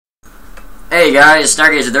Hey guys,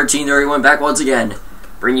 Stargazer 1331 back once again.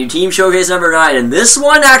 Bring you Team Showcase number 9, and this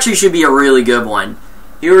one actually should be a really good one.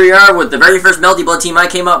 Here we are with the very first Melty Blood team I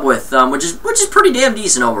came up with, which is pretty damn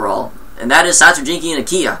decent overall. And that is Satsujinki and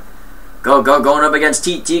Akiha. Going up against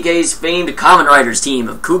TK's famed Kamen Riders team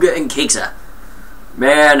of Kuuga and Kaixa.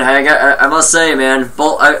 Man, I must say, man,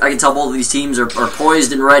 I can tell both of these teams are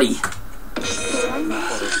poised and ready.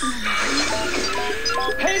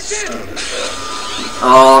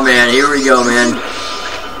 Oh man, here we go, man.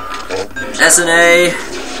 SNA,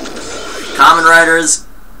 Kamen Riders.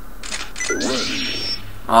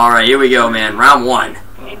 Alright, here we go, man. Round 1.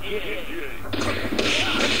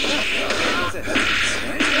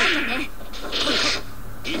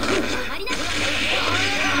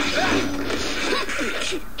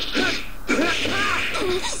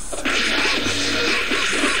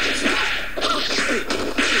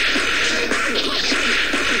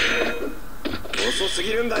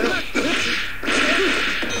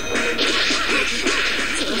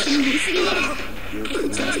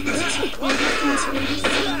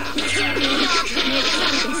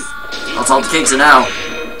 I'll talk to Kaixa now.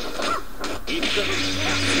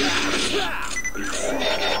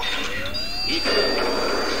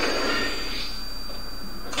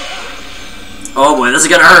 Oh boy, this is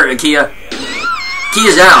gonna hurt, Akiha.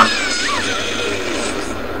 Akiha's down.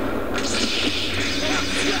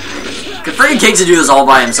 Could freaking Kaixa do this all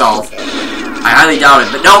by himself? I highly doubt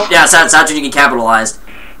it, but nope, yeah, Satsujinki capitalized.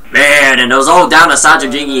 Man, and it was all down to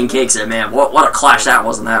Satsujinki and Kaixa, man. What a clash that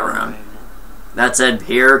was in that round. That said,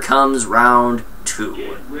 here comes round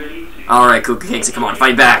 2. Alright, Kuuga Kaixa, come on,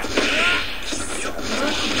 fight back.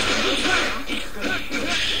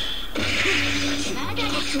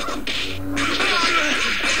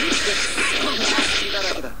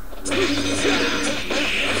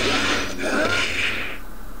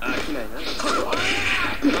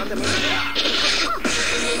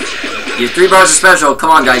 You have 3 bars of special.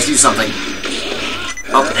 Come on, guys, do something.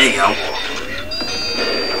 Oh, there you go.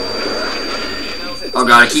 Oh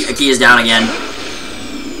god, Akiha's down again.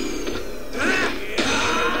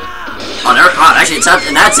 Oh, never. Wow, actually, it's not,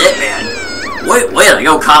 and that's it, man. Way to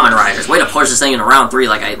go, Kamen Riders. Way to push this thing into round 3,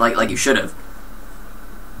 like you should have.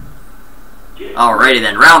 Alrighty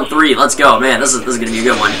then, round 3. Let's go, man. This is gonna be a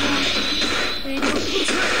good one.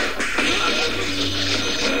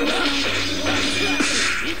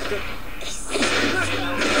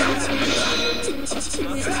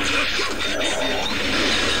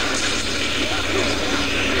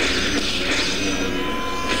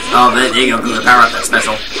 Oh, there you go, Kuuga, power up that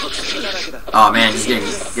special. Oh man, just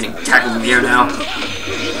getting tackled in the air now.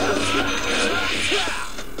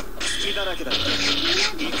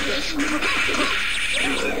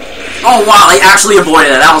 Oh wow, he actually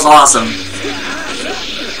avoided it. That was awesome.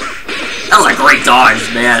 That was a great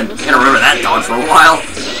dodge, man. I'm gonna remember that dodge for a while.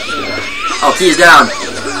 Oh, Key's down.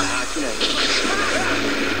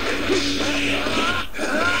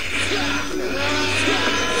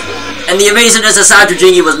 And the evasiveness of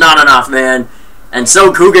Satsujinki was not enough, man. And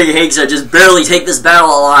so Kuuga Kaixa just barely take this battle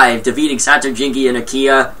alive, defeating Satsujinki and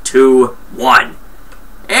Akiha 2-1.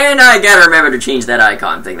 And I gotta remember to change that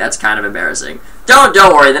icon thing. That's kind of embarrassing. Don't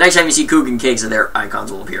worry, the next time you see Kuuga and Kaixa, their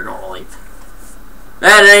icons will appear normally.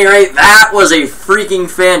 At any rate, that was a freaking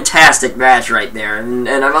fantastic match right there. And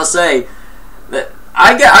I must say, that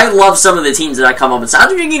I love some of the teams that I come up with.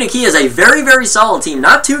 Satsujinki and Akiha is a very, very solid team.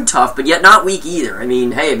 Not too tough, but yet not weak either. I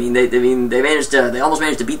mean, hey, they almost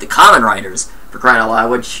managed to beat the Kamen Riders, for crying out loud,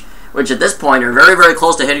 which at this point are very, very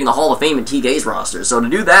close to hitting the Hall of Fame in TK's roster. So to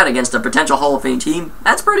do that against a potential Hall of Fame team,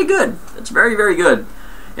 that's pretty good. That's very, very good.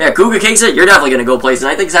 Yeah, Kuuga Kaixa, you're definitely going to go places,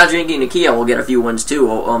 and I think Satsujinki and Akiha will get a few wins too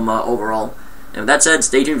overall. And with that said,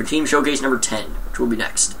 stay tuned for Team Showcase number 10, which will be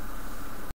next.